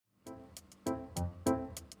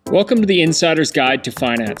Welcome to the Insider's Guide to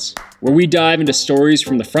Finance, where we dive into stories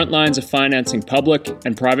from the front lines of financing public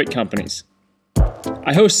and private companies.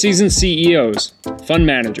 I host seasoned CEOs, fund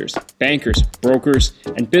managers, bankers, brokers,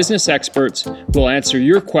 and business experts who will answer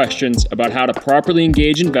your questions about how to properly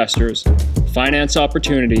engage investors, finance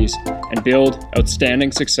opportunities, and build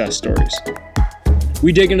outstanding success stories.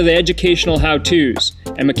 We dig into the educational how-tos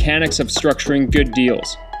and mechanics of structuring good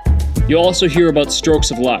deals. You'll also hear about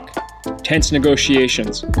strokes of luck, tense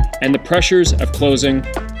negotiations, and the pressures of closing,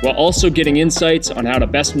 while also getting insights on how to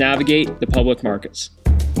best navigate the public markets.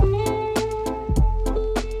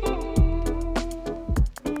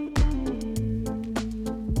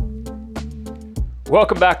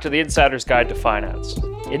 Welcome back to the Insider's Guide to Finance.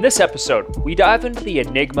 In this episode, we dive into the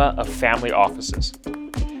enigma of family offices.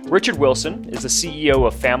 Richard Wilson is the CEO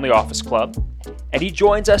of Family Office Club, and he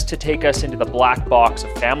joins us to take us into the black box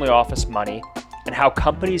of family office money and how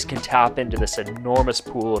companies can tap into this enormous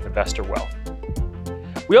pool of investor wealth.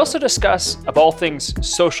 We also discuss, of all things,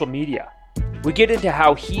 social media. We get into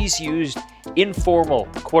how he's used informal,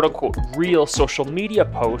 quote-unquote, real social media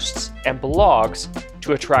posts and blogs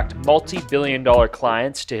to attract multi-billion-dollar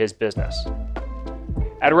clients to his business.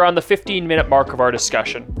 At around the 15-minute mark of our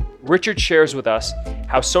discussion, Richard shares with us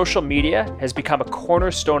how social media has become a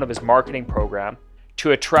cornerstone of his marketing program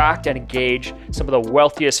to attract and engage some of the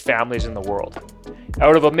wealthiest families in the world.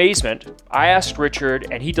 Out of amazement, I asked Richard,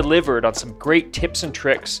 and he delivered on some great tips and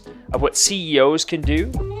tricks of what CEOs can do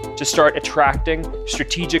to start attracting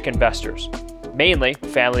strategic investors, mainly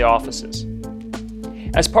family offices.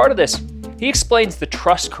 As part of this, he explains the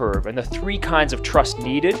trust curve and the 3 kinds of trust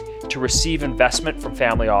needed to receive investment from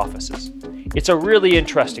family offices. It's a really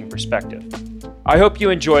interesting perspective. I hope you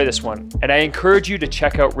enjoy this one, and I encourage you to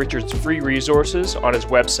check out Richard's free resources on his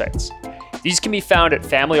websites. These can be found at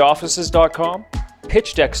familyoffices.com,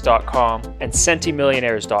 pitchdex.com, and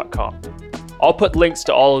centimillionaires.com. I'll put links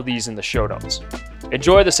to all of these in the show notes.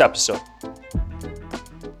 Enjoy this episode.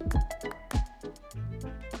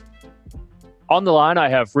 On the line, I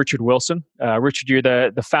have Richard Wilson. Richard, you're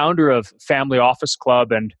the founder of Family Office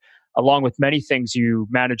Club, and along with many things, you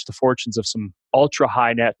manage the fortunes of some ultra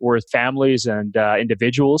high net worth families and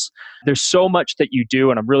individuals. There's so much that you do,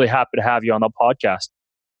 and I'm really happy to have you on the podcast.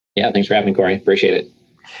 Yeah, thanks for having me, Corey. Appreciate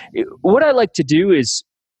it. What I'd like to do is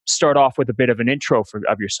start off with a bit of an intro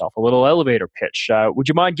of yourself, a little elevator pitch. Would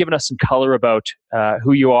you mind giving us some color about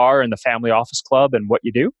who you are and the Family Office Club and what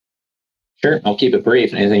you do? Sure. I'll keep it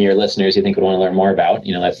brief. Anything your listeners you think would want to learn more about,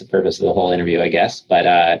 that's the purpose of the whole interview, I guess. But,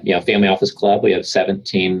 Family Office Club, we have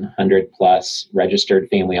 1,700 plus registered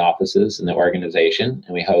family offices in the organization,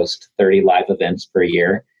 and we host 30 live events per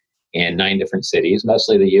year in 9 different cities,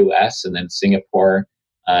 mostly the U.S., and then Singapore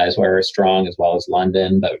is where we're strong, as well as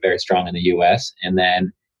London, but very strong in the U.S. And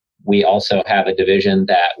then we also have a division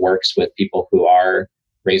that works with people who are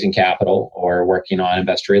raising capital or working on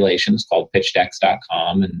investor relations called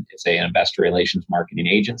pitchdex.com. And it's an investor relations marketing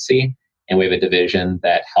agency. And we have a division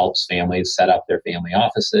that helps families set up their family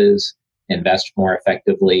offices, invest more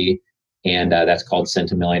effectively. And that's called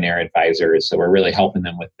Centimillionaire Advisors. So we're really helping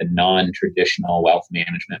them with the non-traditional wealth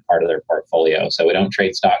management part of their portfolio. So we don't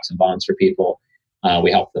trade stocks and bonds for people.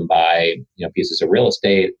 We help them buy, pieces of real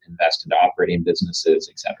estate, invest into operating businesses,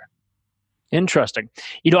 et cetera. Interesting.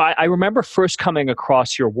 I remember first coming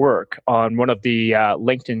across your work on one of the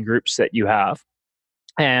LinkedIn groups that you have,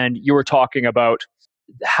 and you were talking about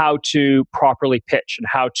how to properly pitch and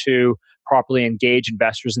how to properly engage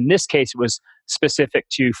investors. In this case, it was specific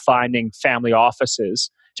to finding family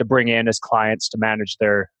offices to bring in as clients to manage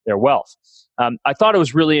their wealth. I thought it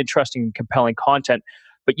was really interesting and compelling content,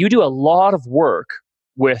 but you do a lot of work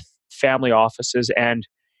with family offices, and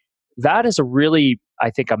that is a really, I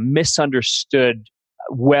think, a misunderstood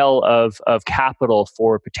well of capital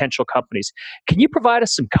for potential companies. Can you provide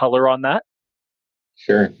us some color on that?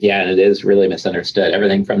 Sure. Yeah, and it is really misunderstood.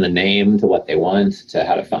 Everything from the name to what they want to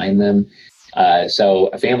how to find them. So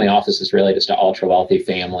a family office is really just an ultra wealthy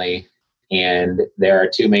family. And there are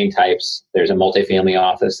 2 main types. There's a multifamily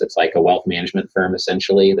office that's like a wealth management firm,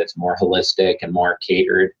 essentially, that's more holistic and more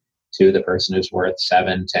catered to the person who's worth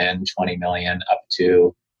 7, 10, 20 million up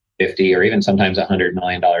to 50 or even sometimes $100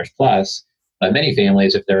 million plus. But many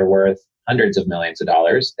families, if they're worth hundreds of millions of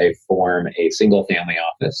dollars, they form a single family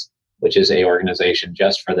office, which is a organization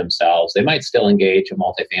just for themselves. They might still engage a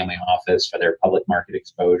multifamily office for their public market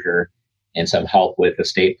exposure and some help with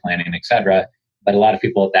estate planning, et cetera. But a lot of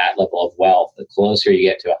people at that level of wealth, the closer you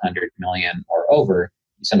get to 100 million or over,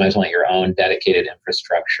 you sometimes want your own dedicated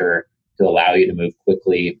infrastructure to allow you to move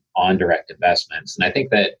quickly on direct investments. And I think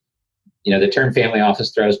that the term family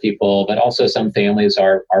office throws people, but also some families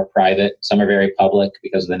are private. Some are very public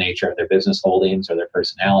because of the nature of their business holdings or their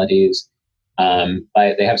personalities.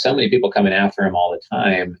 But they have so many people coming after them all the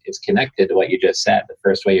time. It's connected to what you just said. The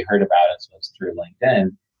first way you heard about us was through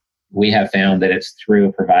LinkedIn. We have found that it's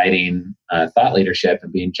through providing thought leadership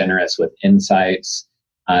and being generous with insights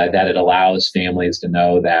that it allows families to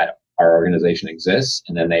know that our organization exists,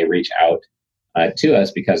 and then they reach out to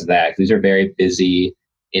us because of that. These are very busy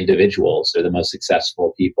individuals. They're the most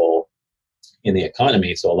successful people in the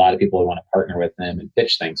economy. So a lot of people want to partner with them and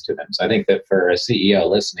pitch things to them. So I think that for a CEO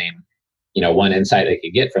listening, one insight they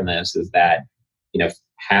could get from this is that,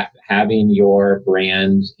 having your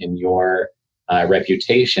brand and your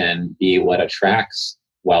reputation be what attracts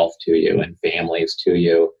wealth to you and families to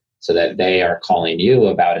you, so that they are calling you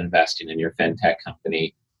about investing in your fintech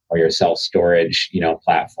company or your self-storage,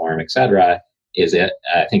 platform, et cetera, is it,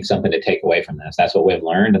 I think, something to take away from this. That's what we've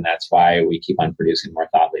learned, and that's why we keep on producing more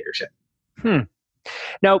thought leadership.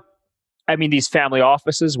 Now, I mean, these family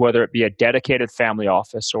offices, whether it be a dedicated family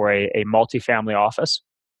office or a multifamily office,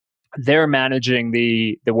 they're managing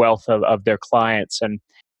the wealth of their clients. And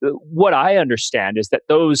what I understand is that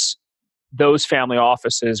those family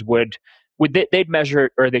offices they'd measure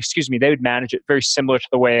it, or they would manage it very similar to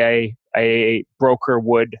the way a broker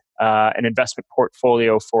would an investment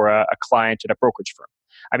portfolio for a client at a brokerage firm.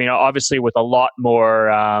 I mean, obviously with a lot more,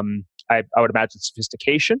 I would imagine,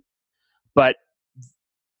 sophistication, but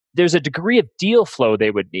there's a degree of deal flow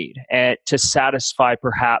they would need to satisfy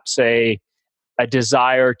perhaps a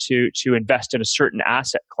desire to invest in a certain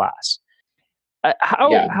asset class.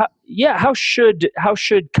 How should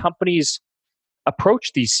companies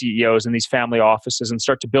approach these CEOs and these family offices and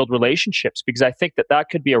start to build relationships? Because I think that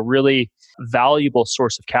could be a really valuable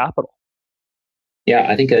source of capital. Yeah,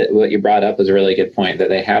 I think that what you brought up is a really good point, that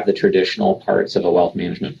they have the traditional parts of a wealth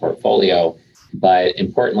management portfolio. But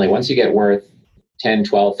importantly, once you get worth 10,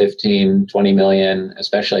 12, 15, 20 million,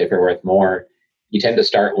 especially if you're worth more, you tend to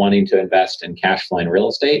start wanting to invest in cash flowing real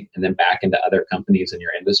estate and then back into other companies in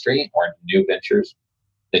your industry or new ventures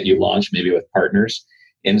that you launch, maybe with partners.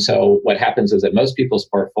 And so what happens is that most people's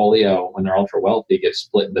portfolio, when they're ultra wealthy, gets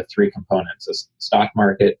split into three components: a stock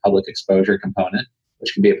market public exposure component,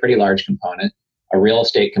 which can be a pretty large component, a real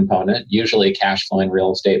estate component, usually cash flowing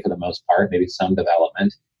real estate for the most part, maybe some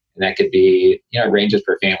development. And that could be, it ranges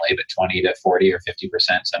per family, but 20 to 40 or 50%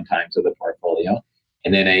 sometimes of the portfolio.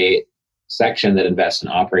 And then a section that invests in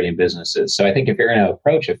operating businesses. So I think if you're going to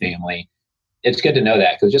approach a family, it's good to know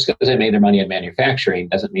that, because just because they made their money in manufacturing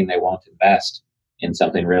doesn't mean they won't invest in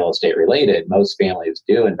something real estate related. Most families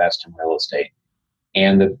do invest in real estate.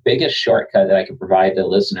 And the biggest shortcut that I can provide to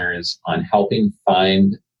listeners on helping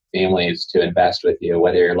find families to invest with you,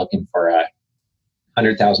 whether you're looking for a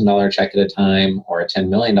 $100,000 check at a time or a $10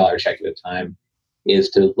 million check at a time, is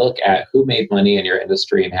to look at who made money in your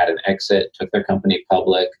industry and had an exit, took their company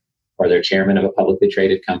public, or they're chairman of a publicly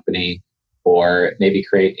traded company, or maybe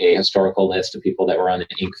create a historical list of people that were on the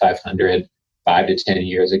Inc. 500 5 to 10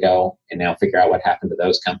 years ago, and now figure out what happened to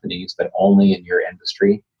those companies, but only in your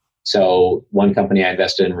industry. So one company I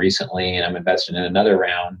invested in recently, and I'm invested in another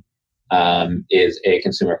round, is a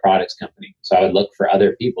consumer products company. So I would look for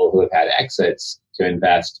other people who have had exits to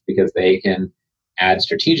invest, because they can add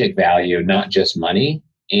strategic value, not just money,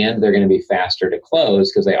 and they're going to be faster to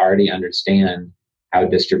close because they already understand how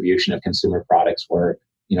distribution of consumer products work,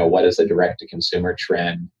 what is the direct to consumer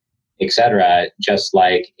trend, et cetera. Just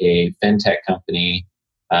like a fintech company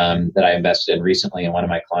that I invested in recently, and one of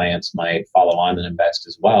my clients might follow on and invest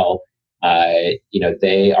as well.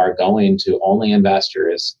 They are going to only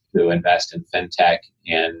investors who invest in fintech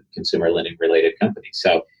and consumer lending related companies.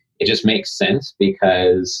 So it just makes sense,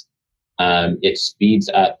 because it speeds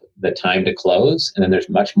up the time to close, and then there's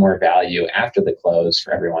much more value after the close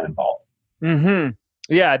for everyone involved. Mm-hmm.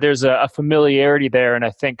 Yeah, there's a familiarity there, and I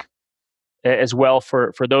think as well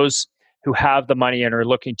for those who have the money and are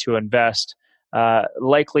looking to invest,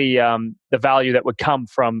 likely the value that would come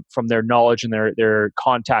from their knowledge and their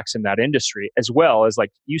contacts in that industry, as well as,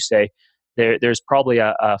 like you say, there's probably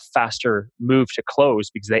a faster move to close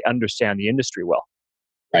because they understand the industry well.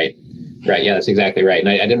 Right. Yeah, that's exactly right. And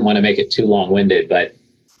I didn't want to make it too long-winded, but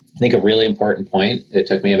I think a really important point, it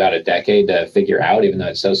took me about a decade to figure out, even though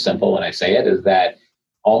it's so simple when I say it, is that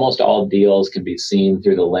almost all deals can be seen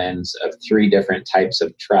through the lens of three different types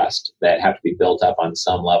of trust that have to be built up on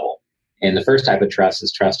some level. And the first type of trust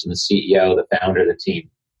is trust in the CEO, the founder, the team.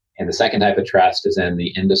 And the second type of trust is in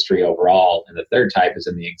the industry overall. And the third type is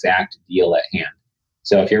in the exact deal at hand.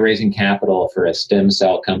 So if you're raising capital for a stem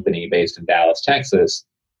cell company based in Dallas, Texas,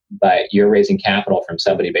 but you're raising capital from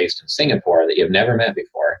somebody based in Singapore that you've never met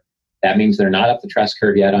before, that means they're not up the trust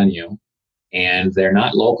curve yet on you, and they're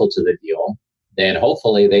not local to the deal, then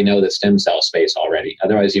hopefully they know the stem cell space already.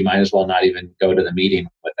 Otherwise, you might as well not even go to the meeting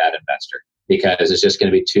with that investor, because it's just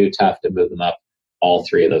going to be too tough to move them up all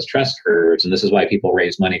three of those trust curves. And this is why people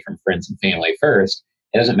raise money from friends and family first.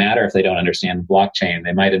 It doesn't matter if they don't understand blockchain.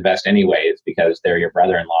 They might invest anyways because they're your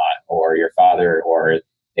brother-in-law or your father, or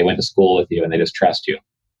they went to school with you and they just trust you.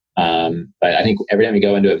 But I think every time you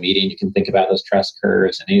go into a meeting, you can think about those trust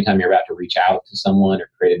curves. And anytime you're about to reach out to someone or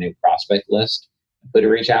create a new prospect list, who to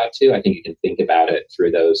reach out to, I think you can think about it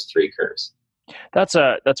through those three curves. That's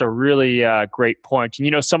a really great point.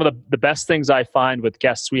 And some of the best things I find with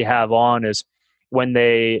guests we have on is when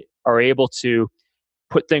they are able to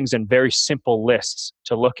put things in very simple lists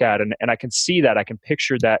to look at, and I can see that, I can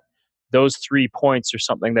picture that those 3 points are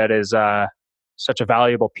something that is such a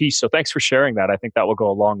valuable piece. So thanks for sharing that. I think that will go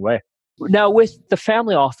a long way. Now, with the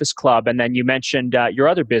Family Office Club, and then you mentioned your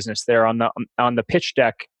other business there on the pitch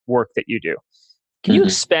deck work that you do. Can you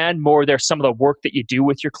expand more there, some of the work that you do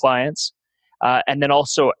with your clients? And then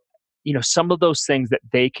also, some of those things that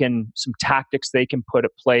some tactics they can put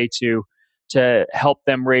at play to help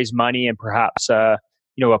them raise money, and perhaps, a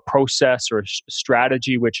process or a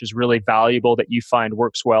strategy which is really valuable that you find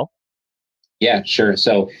works well? Yeah, sure.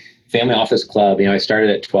 So Family Office Club, I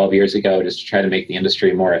started it 12 years ago just to try to make the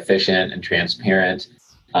industry more efficient and transparent.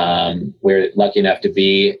 We're lucky enough to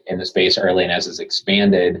be in the space early, and as it's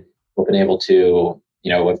expanded, we've been able to,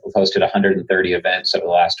 we've hosted 130 events over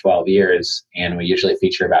the last 12 years, and we usually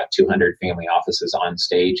feature about 200 family offices on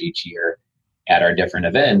stage each year at our different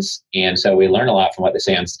events. And so we learn a lot from what they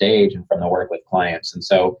say on stage and from the work with clients. And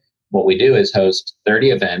so what we do is host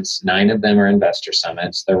 30 events. 9 of them are investor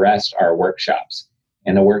summits. The rest are workshops.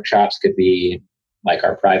 And the workshops could be like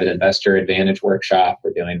our private investor advantage workshop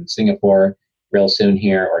we're doing in Singapore real soon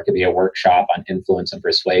here, or it could be a workshop on influence and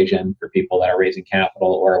persuasion for people that are raising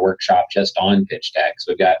capital, or a workshop just on pitch decks.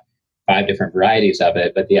 We've got 5 different varieties of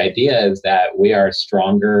it. But the idea is that we are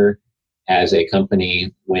stronger as a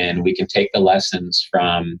company when we can take the lessons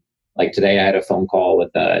from, like today I had a phone call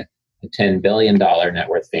with a $10 billion net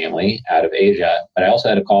worth family out of Asia, but I also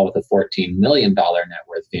had a call with a $14 million net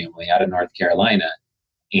worth family out of North Carolina,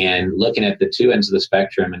 and looking at the two ends of the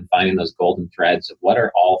spectrum and finding those golden threads of what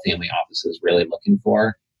are all family offices really looking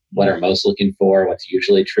for, what are most looking for, what's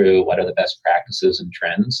usually true, what are the best practices and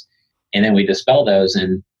trends. And then we dispel those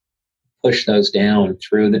and push those down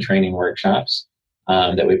through the training workshops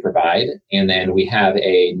that we provide. And then we have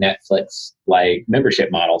a Netflix-like membership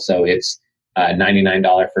model. So it's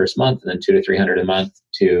 $99 first month, and then $200 to $300 a month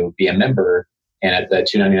to be a member. And at the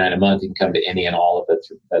 $299 a month, you can come to any and all of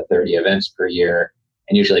the 30 events per year.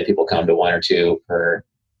 And usually people come to 1 or 2 per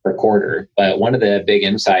quarter. But one of the big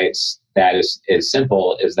insights that is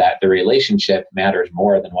simple is that the relationship matters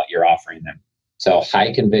more than what you're offering them. So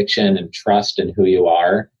high conviction and trust in who you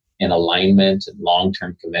are, and alignment and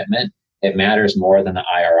long-term commitment, it matters more than the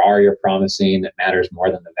IRR you're promising. It matters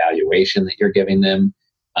more than the valuation that you're giving them.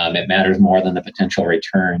 It matters more than the potential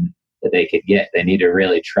return that they could get. They need to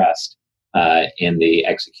really trust in the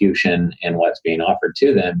execution and what's being offered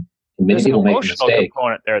to them. There's an emotional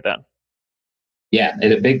component there then. Yeah,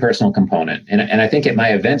 it's a big personal component. And I think at my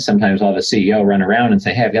events, sometimes I'll have a CEO run around and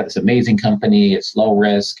say, hey, I've got this amazing company. It's low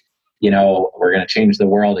risk. We're going to change the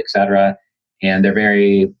world, et cetera. And they're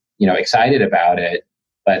very, excited about it,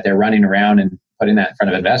 but they're running around and putting that in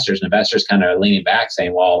front of investors, and investors kind of leaning back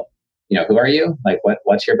saying, well, who are you? Like,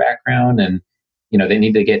 what's your background? And, they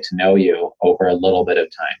need to get to know you over a little bit of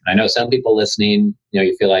time. And I know some people listening,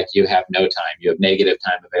 you feel like you have no time, you have negative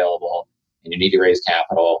time available, and you need to raise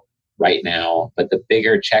capital right now. But the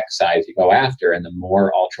bigger check size you go after, and the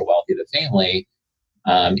more ultra wealthy the family,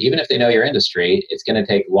 even if they know your industry, it's going to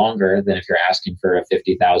take longer than if you're asking for a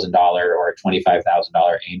 $50,000 or a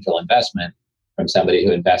 $25,000 angel investment from somebody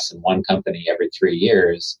who invests in one company every 3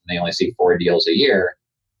 years, and they only see 4 deals a year.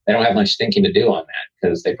 They don't have much thinking to do on that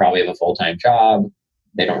because they probably have a full-time job.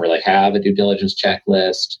 They don't really have a due diligence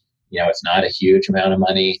checklist. It's not a huge amount of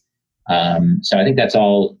money. So I think that's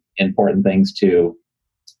all important things to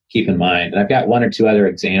keep in mind. And I've got 1 or 2 other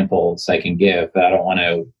examples I can give, but I don't want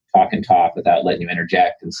to talk without letting you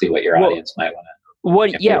interject and see what your audience might want to.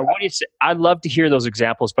 What do you say? I'd love to hear those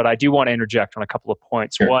examples, but I do want to interject on a couple of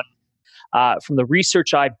points. Sure. One, from the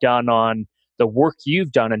research I've done on the work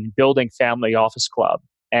you've done in building Family Office Club,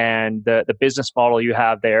 and the business model you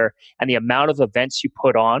have there, and the amount of events you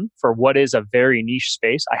put on for what is a very niche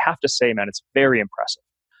space, I have to say, man, it's very impressive.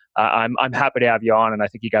 I'm happy to have you on, and I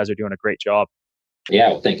think you guys are doing a great job.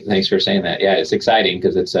 Yeah, well, thanks for saying that. Yeah, it's exciting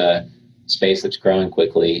because it's a space that's growing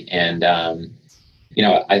quickly, and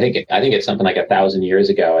I think it's something like 1,000 years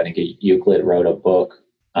ago. I think Euclid wrote a book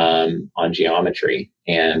on geometry,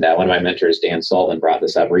 and one of my mentors, Dan Sullivan, brought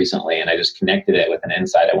this up recently, and I just connected it with an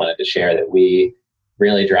insight I wanted to share that we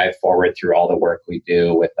really drive forward through all the work we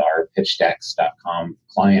do with our pitchdex.com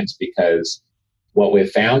clients, because what we've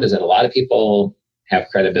found is that a lot of people have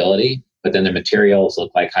credibility, but then the materials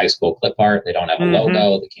look like high school clip art. They don't have a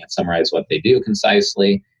logo. They can't summarize what they do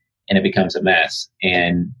concisely, and it becomes a mess.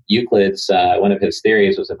 And Euclid's, one of his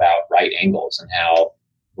theories was about right angles and how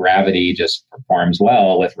gravity just performs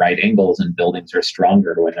well with right angles, and buildings are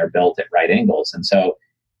stronger when they're built at right angles. And so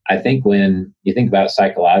I think when you think about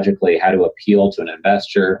psychologically how to appeal to an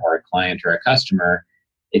investor or a client or a customer,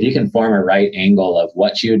 if you can form a right angle of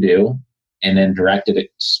what you do and then directed it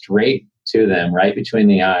straight to them right between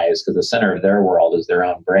the eyes, because the center of their world is their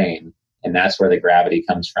own brain, and that's where the gravity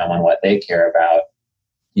comes from on what they care about,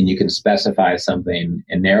 and you can specify something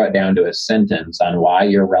and narrow it down to a sentence on why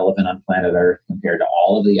you're relevant on planet Earth compared to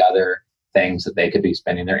all of the other things that they could be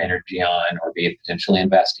spending their energy on or be potentially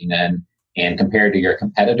investing in, and compared to your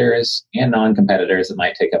competitors and non-competitors that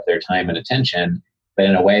might take up their time and attention, but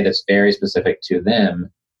in a way that's very specific to them,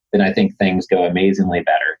 then I think things go amazingly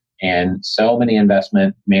better. And so many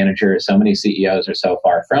investment managers, so many CEOs are so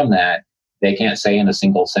far from that, they can't say in a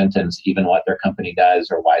single sentence even what their company does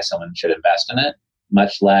or why someone should invest in it,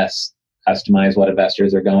 much less customize what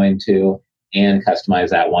investors are going to and customize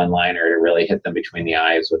that one liner to really hit them between the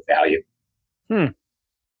eyes with value.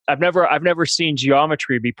 I've never seen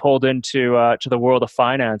geometry be pulled into to the world of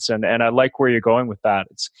finance, and I like where you're going with that.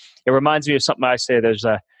 It reminds me of something I say. There's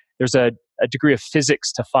a degree of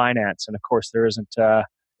physics to finance, and of course there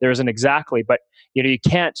isn't exactly, but you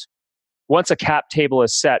can't. Once a cap table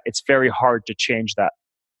is set, it's very hard to change that.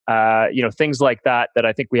 Things like that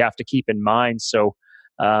I think we have to keep in mind. So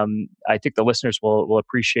I think the listeners will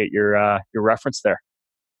appreciate your reference there.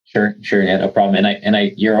 Sure, yeah, no problem.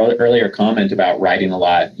 Your earlier comment about writing a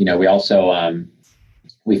lot, we also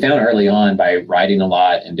we found early on by writing a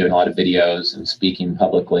lot and doing a lot of videos and speaking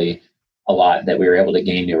publicly a lot that we were able to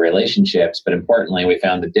gain new relationships. But importantly, we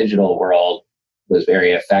found the digital world was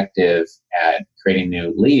very effective at creating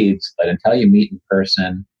new leads. But until you meet in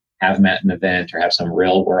person, have met an event, or have some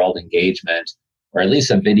real world engagement, or at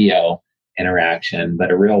least a video interaction,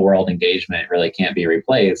 but a real world engagement really can't be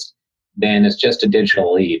replaced, then it's just a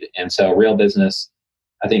digital lead. And so real business,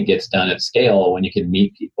 I think, gets done at scale when you can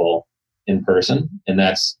meet people in person. And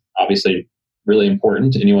that's obviously really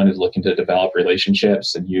important to anyone who's looking to develop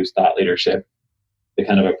relationships and use thought leadership to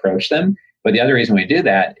kind of approach them. But the other reason we do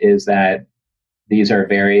that is that these are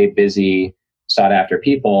very busy, sought after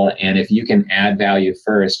people. And if you can add value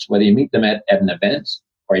first, whether you meet them at an event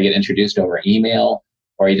or you get introduced over email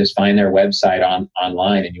or you just find their website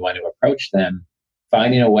online and you want to approach them,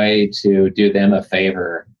 finding a way to do them a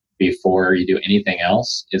favor before you do anything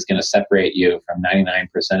else is going to separate you from 99%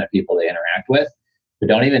 of people they interact with who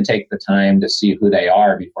don't even take the time to see who they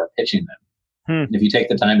are before pitching them. If you take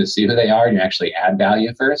the time to see who they are and you actually add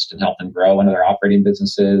value first and help them grow one of their operating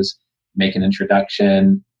businesses, make an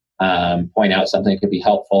introduction, point out something that could be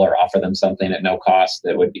helpful, or offer them something at no cost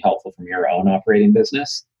that would be helpful from your own operating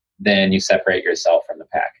business, then you separate yourself from the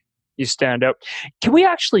pack. You stand out. Can we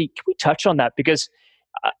touch on that? Because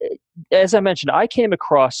as I mentioned, I came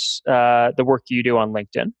across the work you do on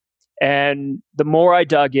LinkedIn, and the more I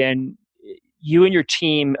dug in, you and your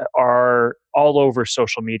team are all over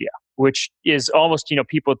social media, which is almost,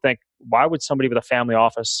 people think, why would somebody with a family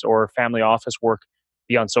office or family office work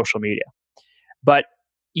be on social media? But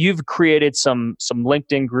you've created some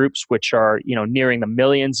LinkedIn groups which are nearing the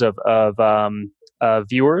millions of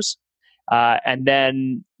viewers, and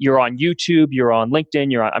then you're on YouTube, you're on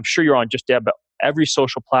LinkedIn, I'm sure you're on just about every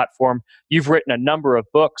social platform. You've written a number of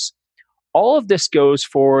books. All of this goes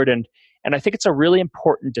forward, and I think it's a really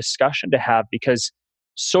important discussion to have, because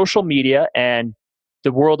social media and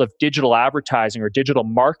the world of digital advertising or digital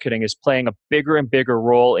marketing is playing a bigger and bigger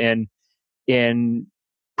role in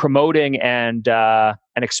promoting and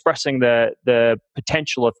expressing the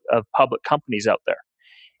potential of public companies out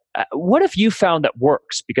there. What have you found that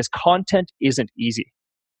works? Because content isn't easy.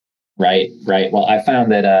 Right. Well, I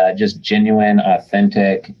found that just genuine,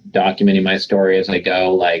 authentic, documenting my story as I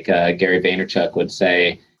go, like Gary Vaynerchuk would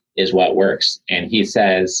say, is what works. And he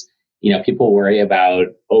says, people worry about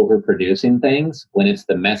overproducing things when it's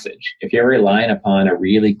the message. If you're relying upon a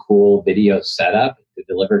really cool video setup to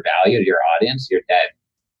deliver value to your audience, you're dead,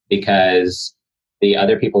 because the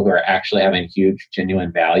other people who are actually having huge,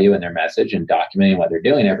 genuine value in their message and documenting what they're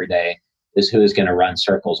doing every day is who's going to run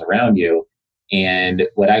circles around you. And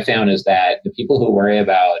what I found is that the people who worry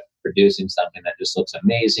about producing something that just looks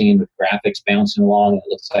amazing with graphics bouncing along. It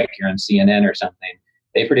looks like you're on CNN or something.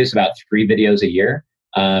 They produce about 3 videos a year.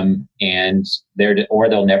 And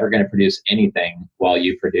they'll never going to produce anything while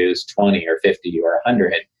you produce 20 or 50 or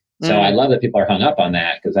 100. So I love that people are hung up on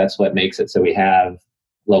that, because that's what makes it so we have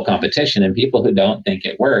low competition. And people who don't think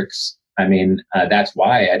it works, I mean, that's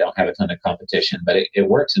why I don't have a ton of competition, but it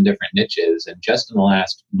works in different niches. And just in the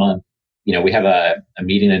last month, we have a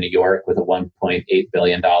meeting in New York with a $1.8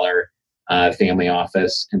 billion family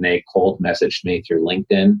office, and they cold messaged me through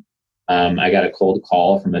LinkedIn. I got a cold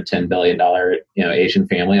call from a $10 billion Asian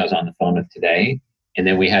family I was on the phone with today. And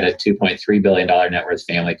then we had a $2.3 billion net worth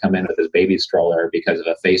family come in with his baby stroller because of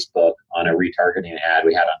a Facebook on a retargeting ad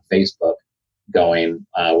we had on Facebook going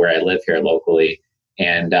where I live here locally.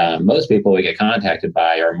 And most people we get contacted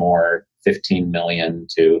by are more 15 million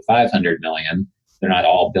to 500 million. They're not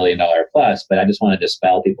all $1 billion plus, but I just want to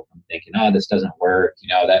dispel people from thinking, oh, this doesn't work.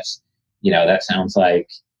 That sounds like,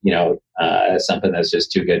 something that's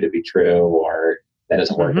just too good to be true, or that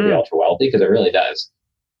doesn't work with the ultra wealthy, because it really does.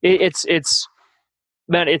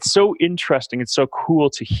 Man, it's so interesting. It's so cool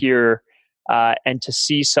to hear and to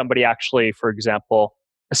see somebody actually, for example,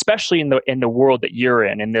 especially in the world that you're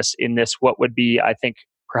in this what would be, I think,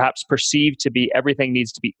 perhaps perceived to be everything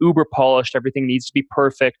needs to be uber polished, everything needs to be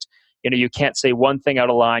perfect. You can't say one thing out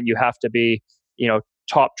of line. You have to be,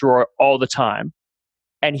 top drawer all the time.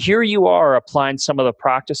 And here you are applying some of the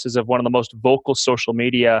practices of one of the most vocal social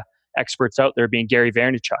media experts out there, being Gary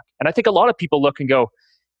Vaynerchuk. And I think a lot of people look and go,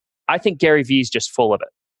 I think Gary Vee's just full of it.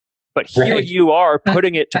 But here you are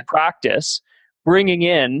putting it to practice, bringing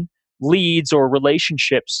in leads or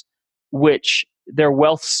relationships, which their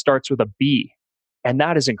wealth starts with a B. And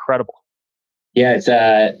that is incredible. Yeah, it's,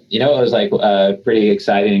 what was like pretty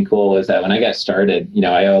exciting and cool was that when I got started,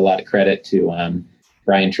 I owe a lot of credit to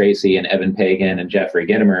Brian Tracy and Evan Pagan and Jeffrey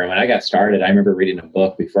Gitomer. And when I got started, I remember reading a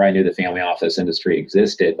book before I knew the family office industry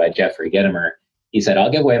existed by Jeffrey Gitomer. He said,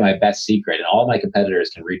 I'll give away my best secret, and all of my competitors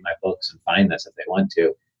can read my books and find this if they want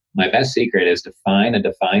to. My best secret is to find a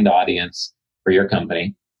defined audience for your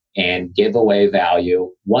company and give away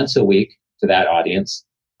value once a week to that audience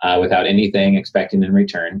without anything expecting in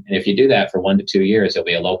return. And if you do that for 1 to 2 years, you'll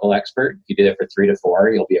be a local expert. If you do that for 3 to 4,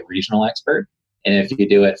 you'll be a regional expert. And if you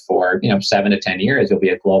do it for 7 to 10 years, you'll be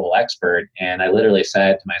a global expert. And I literally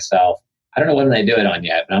said to myself, I don't know when they do it on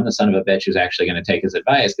yet, but I'm the son of a bitch who's actually going to take his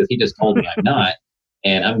advice, because he just told me I'm not.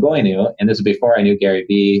 And I'm going to. And this is before I knew Gary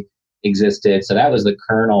Vee existed. So that was the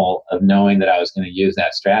kernel of knowing that I was going to use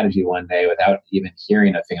that strategy one day without even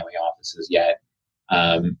hearing of family offices yet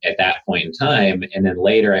at that point in time. And then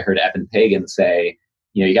later I heard Evan Pagan say,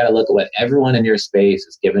 you got to look at what everyone in your space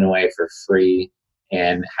is giving away for free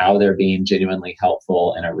and how they're being genuinely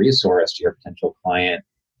helpful and a resource to your potential client,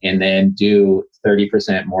 and then do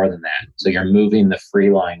 30% more than that. So you're moving the free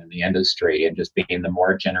line in the industry and just being the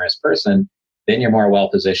more generous person, then you're more well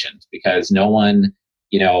positioned, because no one,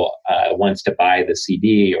 wants to buy the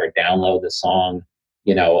CD or download the song,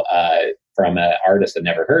 from an artist they've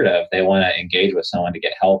never heard of. They want to engage with someone to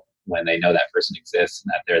get help when they know that person exists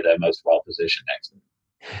and that they're the most well positioned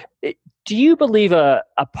expert. Do you believe a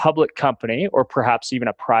public company, or perhaps even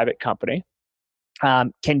a private company,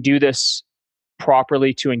 can do this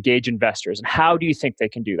properly to engage investors? And how do you think they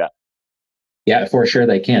can do that? Yeah, for sure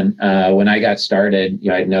they can. When I got started,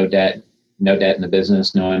 I had no debt in the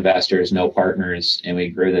business, no investors, no partners, and we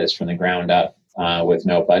grew this from the ground up with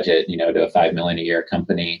no budget, to a $5 million a year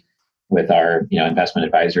company with our, investment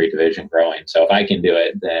advisory division growing. So if I can do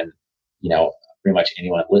it, then, pretty much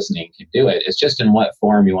anyone listening can do it. It's just in what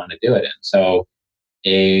form you want to do it in. So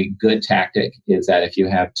a good tactic is that if you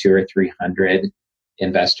have 200 or 300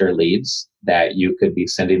 investor leads, that you could be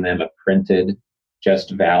sending them a printed just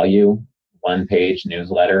value 1-page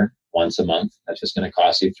newsletter once a month. That's just going to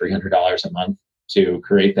cost you $300 a month to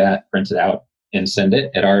create that, print it out, and send it.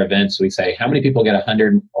 At our events, we say, how many people get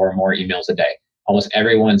 100 or more emails a day? Almost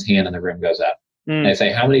everyone's hand in the room goes up. And I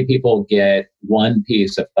say, how many people get one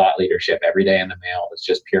piece of thought leadership every day in the mail that's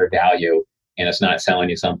just pure value, and it's not selling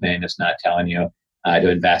you something, it's not telling you to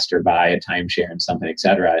invest or buy a timeshare in something, et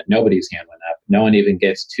cetera? Nobody's hand went up. No one even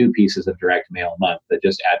gets 2 pieces of direct mail a month that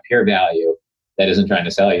just add pure value that isn't trying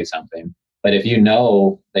to sell you something. But if you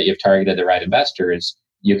know that you've targeted the right investors,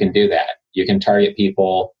 you can do that. You can target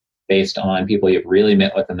people based on people you've really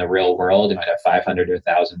met with in the real world. You might have 500 or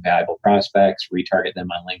 1,000 valuable prospects, retarget them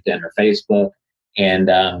on LinkedIn or Facebook. And,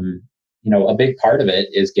 a big part of it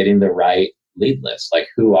is getting the right lead list. Like,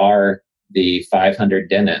 who are the 500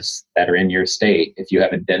 dentists that are in your state? If you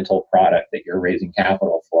have a dental product that you're raising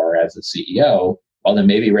capital for as a CEO, well, then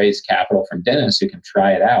maybe raise capital from dentists who can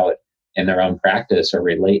try it out in their own practice or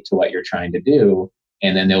relate to what you're trying to do.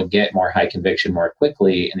 And then they'll get more high conviction more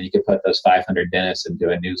quickly. And then you could put those 500 dentists into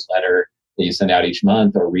a newsletter that you send out each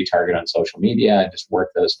month or retarget on social media and just work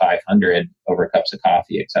those 500 over cups of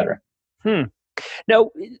coffee, et cetera. Hmm. Now,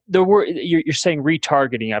 the word you're saying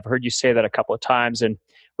retargeting. I've heard you say that a couple of times, and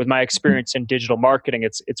with my experience in digital marketing,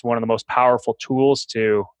 it's one of the most powerful tools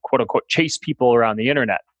to quote unquote chase people around the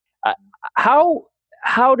internet. Uh, how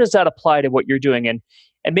how does that apply to what you're doing, and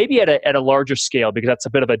maybe at a larger scale, because that's a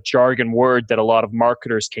bit of a jargon word that a lot of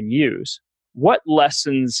marketers can use. What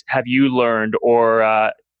lessons have you learned,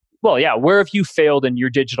 or well, yeah, where have you failed in your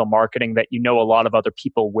digital marketing that you know a lot of other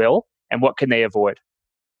people will, and what can they avoid?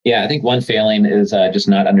 Yeah, I think one failing is just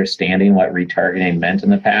not understanding what retargeting meant in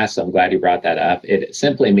the past. So I'm glad you brought that up. It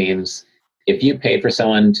simply means if you paid for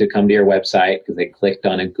someone to come to your website because they clicked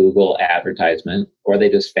on a Google advertisement, or they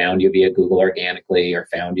just found you via Google organically, or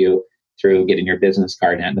found you through getting your business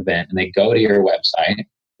card at an event, and they go to your website,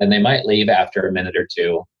 then they might leave after a minute or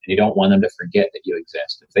two, and you don't want them to forget that you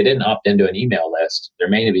exist. If they didn't opt into an email list, there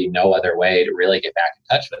may be no other way to really get back in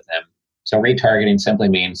touch with them. So retargeting simply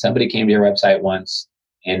means somebody came to your website once,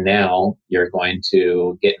 and now you're going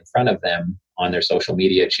to get in front of them on their social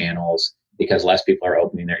media channels because less people are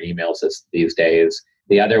opening their emails these days.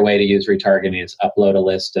 The other way to use retargeting is upload a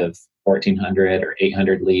list of 1,400 or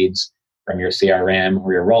 800 leads from your CRM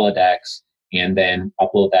or your Rolodex, and then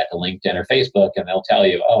upload that to LinkedIn or Facebook, and they'll tell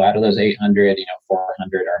you, oh, out of those 800,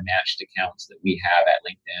 400 are matched accounts that we have at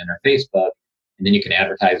LinkedIn or Facebook. And then you can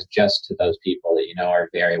advertise just to those people that you know are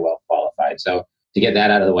very well qualified. So to get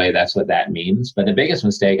that out of the way, that's what that means. But the biggest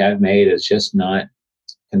mistake I've made is just not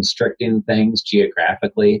constricting things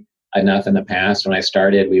geographically enough. In the past, when I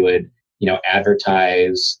started, we would,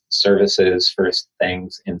 advertise services for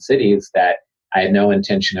things in cities that I had no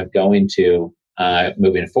intention of going to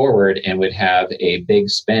moving forward, and would have a big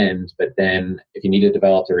spend. But then if you need to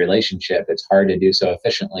develop a relationship, it's hard to do so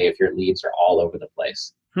efficiently if your leads are all over the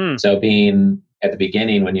place. Hmm. So being at the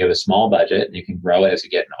beginning, when you have a small budget and you can grow it as you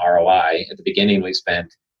get an ROI, at the beginning I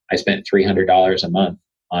spent $300 a month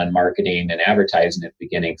on marketing and advertising at the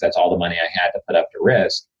beginning, because that's all the money I had to put up to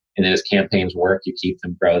risk. And then as campaigns work, you keep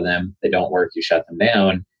them, grow them. They don't work, you shut them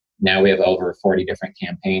down. Now we have over 40 different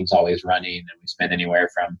campaigns always running, and we spend anywhere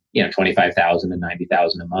from 25,000 to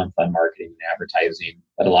 90,000 a month on marketing and advertising.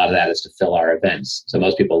 But a lot of that is to fill our events. So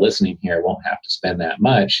most people listening here won't have to spend that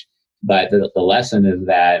much. But the lesson is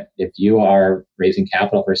that if you are raising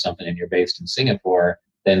capital for something and you're based in Singapore,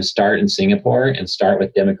 then start in Singapore and start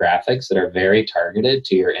with demographics that are very targeted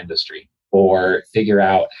to your industry, or figure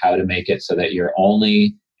out how to make it so that you're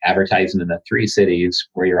only advertising in the 3 cities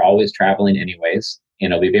where you're always traveling anyways.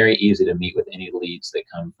 And it'll be very easy to meet with any leads that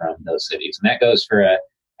come from those cities. And that goes for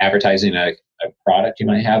advertising a product you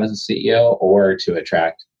might have as a CEO, or to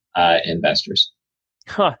attract investors.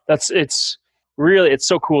 Huh. It's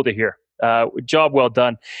so cool to hear. Job well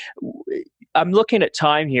done. I'm looking at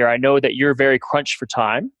time here. I know that you're very crunched for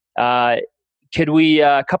time. Could we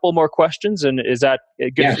a couple more questions? And is that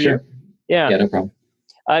good Yeah, for sure. you? Yeah. Yeah, no problem.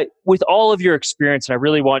 With all of your experience, and I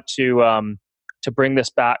really want to bring this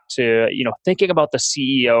back to thinking about the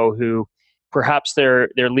CEO who perhaps they're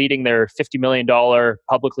leading their $50 million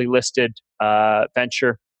publicly listed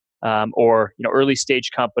venture, or early stage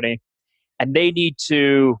company, and they need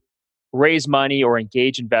to raise money or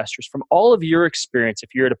engage investors. From all of your experience, if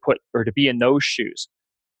you were to put or to be in those shoes,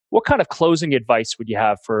 what kind of closing advice would you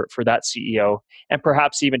have for that CEO, and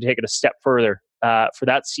perhaps even take it a step further, for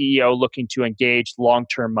that CEO looking to engage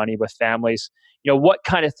long-term money with families? What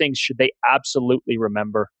kind of things should they absolutely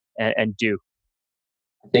remember and do?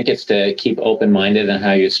 I think it's to keep open-minded on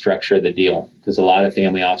how you structure the deal, because a lot of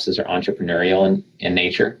family offices are entrepreneurial in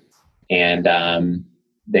nature, and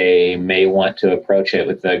they may want to approach it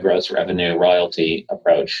with a gross revenue royalty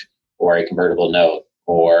approach, or a convertible note,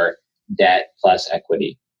 or debt plus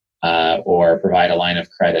equity, or provide a line of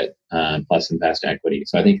credit plus invest equity.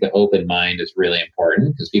 So I think the open mind is really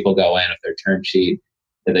important, because people go in with their term sheet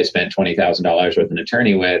that they spent $20,000 with an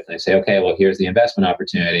attorney with, and they say, okay, well, here's the investment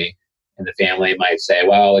opportunity. And the family might say,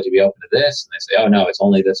 well, would you be open to this? And they say, oh, no, it's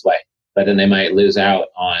only this way. But then they might lose out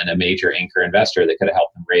on a major anchor investor that could have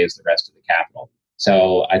helped them raise the rest of the capital.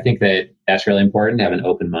 So I think that that's really important, to have an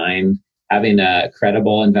open mind. Having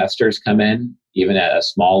credible investors come in, even at a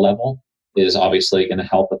small level, is obviously going to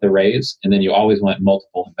help with the raise. And then you always want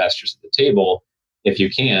multiple investors at the table if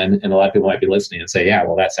you can. And a lot of people might be listening and say, yeah,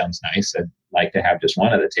 well, that sounds nice. I'd like to have just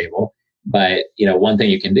one at the table. But one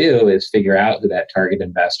thing you can do is figure out who that target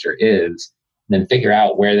investor is, then figure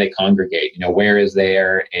out where they congregate. Where is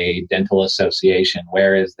there a dental association?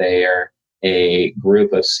 Where is there a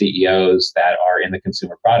group of CEOs that are in the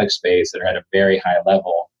consumer product space that are at a very high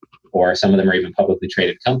level, or some of them are even publicly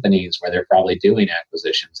traded companies where they're probably doing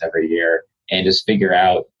acquisitions every year, and just figure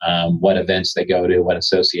out what events they go to, what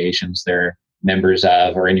associations they're members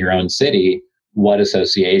of, or in your own city, what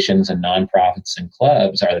associations and nonprofits and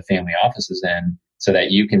clubs are the family offices in, so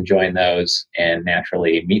that you can join those and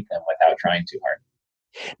naturally meet them without trying too hard.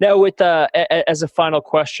 Now, with as a final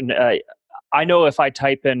question, I know if I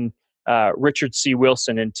type in Richard C.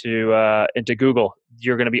 Wilson into Google,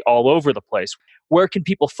 you're going to be all over the place. Where can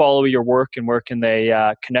people follow your work, and where can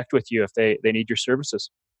they connect with you if they need your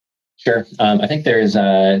services? Sure. I think there's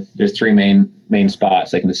three main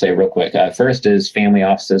spots I can just say real quick. First is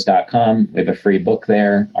familyoffices.com. We have a free book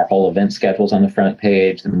there. Our whole event schedule's on the front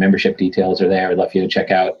page. The membership details are there. I'd love for you to check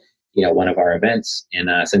out one of our events. And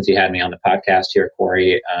since you had me on the podcast here,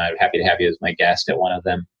 Corey, I'm happy to have you as my guest at one of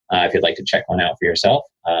them if you'd like to check one out for yourself.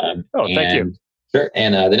 Thank you. Sure.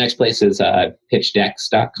 And the next place is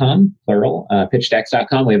pitchdecks.com, plural,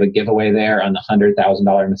 pitchdecks.com. We have a giveaway there on the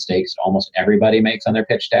 $100,000 mistakes almost everybody makes on their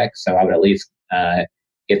pitch deck. So I would at least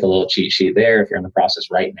get the little cheat sheet there if you're in the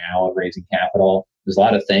process right now of raising capital. There's a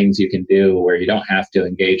lot of things you can do where you don't have to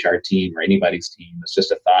engage our team or anybody's team. It's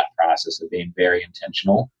just a thought process of being very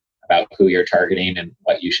intentional about who you're targeting and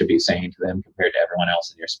what you should be saying to them compared to everyone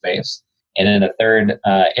else in your space. And then the third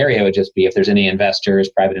area would just be if there's any investors,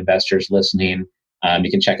 private investors listening,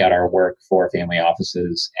 you can check out our work for family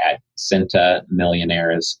offices at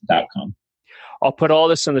centamillionaires.com. I'll put all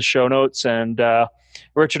this in the show notes. And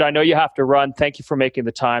Richard, I know you have to run. Thank you for making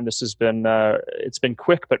the time. This has been it's been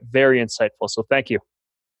quick but very insightful. So thank you.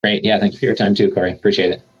 Great. Yeah, thank you for your time too, Corey.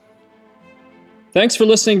 Appreciate it. Thanks for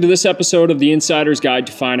listening to this episode of The Insider's Guide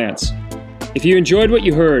to Finance. If you enjoyed what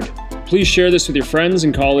you heard, please share this with your friends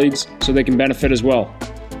and colleagues so they can benefit as well.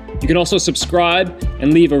 You can also subscribe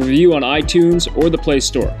and leave a review on iTunes or the Play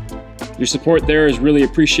Store. Your support there is really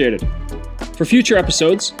appreciated. For future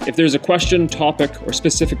episodes, if there's a question, topic, or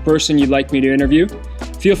specific person you'd like me to interview,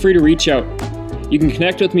 feel free to reach out. You can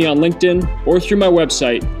connect with me on LinkedIn or through my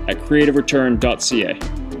website at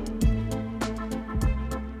creativereturn.ca.